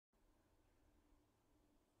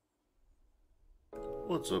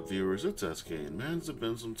What's up, viewers? It's SK, and man, it's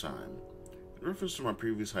been some time. In reference to my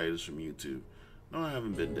previous hiatus from YouTube, no, I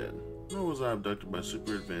haven't been dead, nor was I abducted by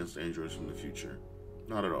super advanced androids from the future.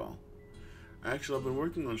 Not at all. Actually, I've been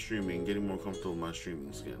working on streaming and getting more comfortable with my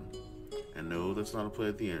streaming skin. And no, that's not a play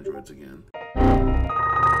at the androids again.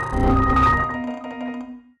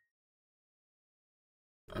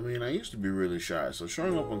 I mean, I used to be really shy, so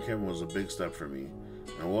showing up on camera was a big step for me,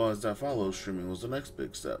 and while as that follows, streaming was the next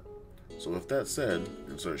big step. So with that said,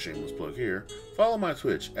 insert shameless plug here, follow my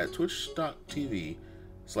Twitch at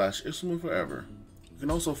twitch.tv/IsmaForever. You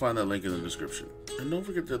can also find that link in the description. And don't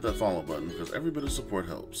forget to hit that follow button because every bit of support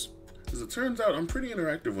helps. As it turns out, I'm pretty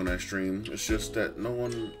interactive when I stream, it's just that no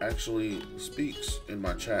one actually speaks in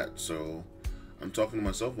my chat, so I'm talking to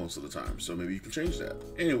myself most of the time, so maybe you can change that.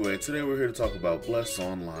 Anyway, today we're here to talk about Bless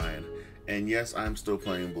Online. And yes, I'm still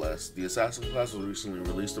playing Bless. The Assassin class was recently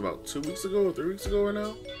released about 2 weeks ago or 3 weeks ago right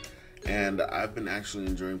now. And I've been actually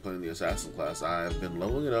enjoying playing the Assassin class. I've been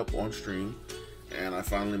leveling it up on stream, and I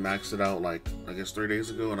finally maxed it out like, I guess 3 days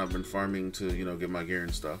ago, and I've been farming to, get my gear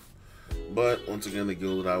and stuff. But once again, the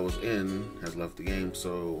guild that I was in has left the game,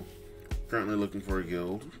 so currently looking for a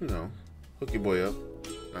guild, hook your boy up.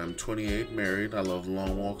 I'm 28, married, I love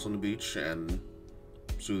long walks on the beach, and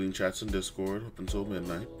soothing chats in Discord up until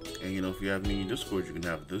midnight. And if you have me in Discord, you can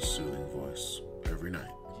have this soothing voice every night.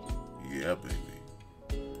 Yeah, baby.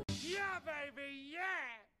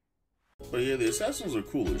 But yeah, the Assassins are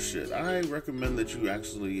cool as shit. I recommend that you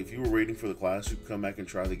actually, if you were waiting for the class, you come back and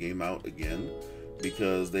try the game out again.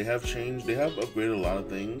 Because they have changed, they have upgraded a lot of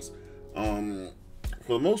things. For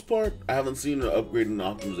the most part, I haven't seen an upgrade in the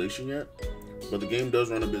optimization yet. But the game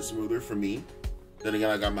does run a bit smoother for me. Then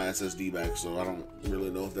again, I got my SSD back, so I don't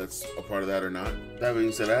really know if that's a part of that or not. That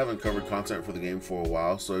being said, I haven't covered content for the game for a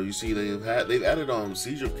while. So you see, they've added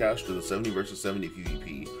Siege of Castor, the 70 versus 70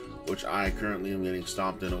 PvP. Which I currently am getting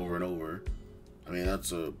stomped in over and over. I mean,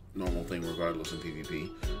 that's a normal thing regardless in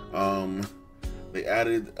PvP. They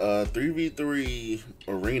added 3v3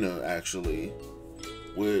 arena, actually,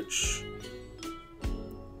 which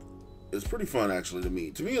is pretty fun, actually, to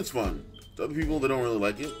me. To me, it's fun. To other people, they don't really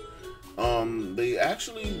like it. They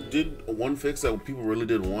actually did one fix that people really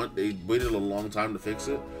did want. They waited a long time to fix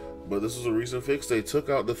it, but this was a recent fix. They took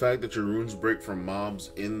out the fact that your runes break from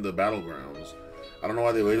mobs in the battlegrounds. I don't know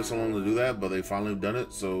why they waited so long to do that, but they finally done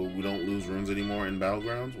it, so we don't lose runes anymore in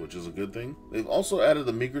Battlegrounds, which is a good thing. They've also added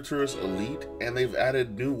the Migraturus Elite, and they've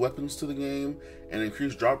added new weapons to the game, and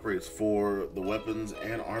increased drop rates for the weapons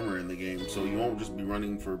and armor in the game, so you won't just be you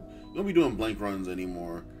won't be doing blank runs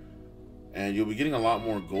anymore. And you'll be getting a lot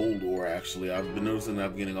more gold ore, actually. I've been noticing that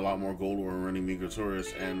I'm getting a lot more gold ore running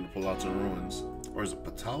Migraturus and Palazzo Ruins. Or is it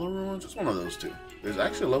Patala Ruins? It's one of those two. There's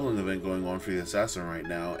actually a leveling event going on for the Assassin right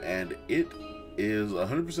now, and it is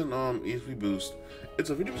 100% EXP boost. It's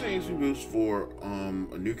a 50% EXP boost for a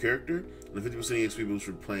new character and a 50% EXP boost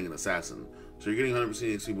for playing an assassin. So you're getting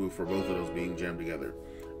 100% EXP boost for both of those being jammed together.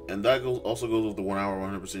 And that also goes with the 1 hour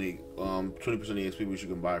 100% 20% EXP boost you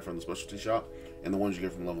can buy from the specialty shop and the ones you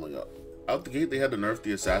get from leveling up. Out the gate, they had to nerf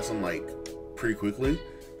the assassin like pretty quickly,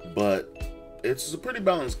 but it's a pretty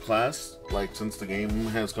balanced class. Like, since the game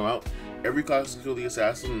has come out, every class can kill the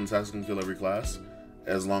assassin, and the assassin can kill every class,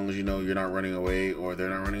 as long as you're not running away or they're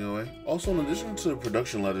not running away. Also, in addition to the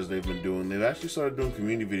production letters they've been doing, they've actually started doing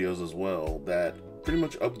community videos as well that pretty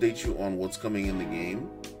much update you on what's coming in the game.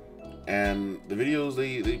 And the videos,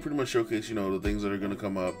 they pretty much showcase, the things that are going to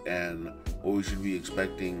come up and what we should be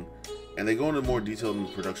expecting. And they go into more detail than the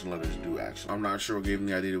production letters do, actually. I'm not sure what gave them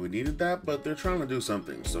the idea that we needed that, but they're trying to do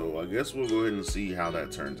something. So I guess we'll go ahead and see how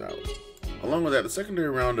that turns out. Along with that, the secondary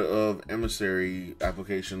round of emissary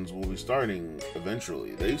applications will be starting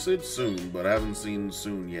eventually. They said soon, but I haven't seen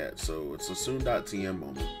soon yet, so it's a soon.tm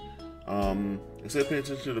moment. They said pay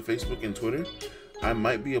attention to Facebook and Twitter. I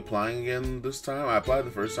might be applying again this time. I applied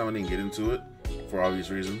the first time, I didn't get into it, for obvious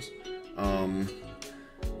reasons.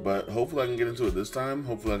 But hopefully I can get into it this time.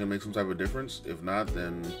 Hopefully I can make some type of difference. If not,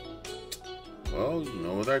 then, well, you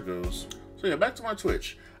know where that goes. So yeah, back to my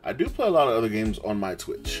Twitch. I do play a lot of other games on my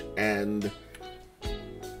Twitch, and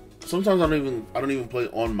sometimes I don't even play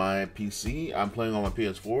on my PC. I'm playing on my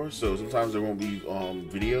PS4, so sometimes there won't be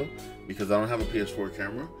video because I don't have a PS4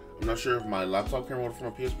 camera. I'm not sure if my laptop camera works for my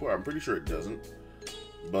PS4. I'm pretty sure it doesn't.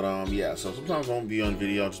 But yeah, so sometimes I won't be on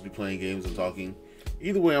video. I'll just be playing games and talking.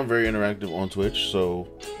 Either way, I'm very interactive on Twitch, so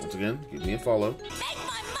once again, give me a follow.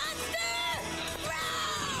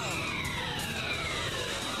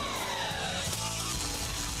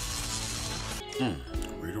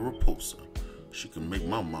 Rita Repulsa. She can make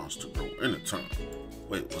my monster grow anytime.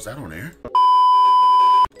 Wait, was that on air?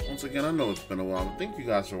 Once again, I know it's been a while, but thank you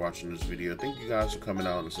guys for watching this video. Thank you guys for coming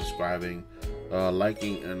out and subscribing,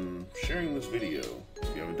 liking, and sharing this video.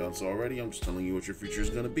 If you haven't done so already, I'm just telling you what your future is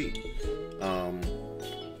going to be.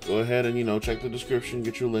 Go ahead and, check the description,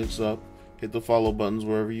 get your links up, hit the follow buttons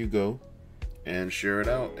wherever you go, and share it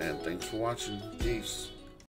out. And thanks for watching. Peace.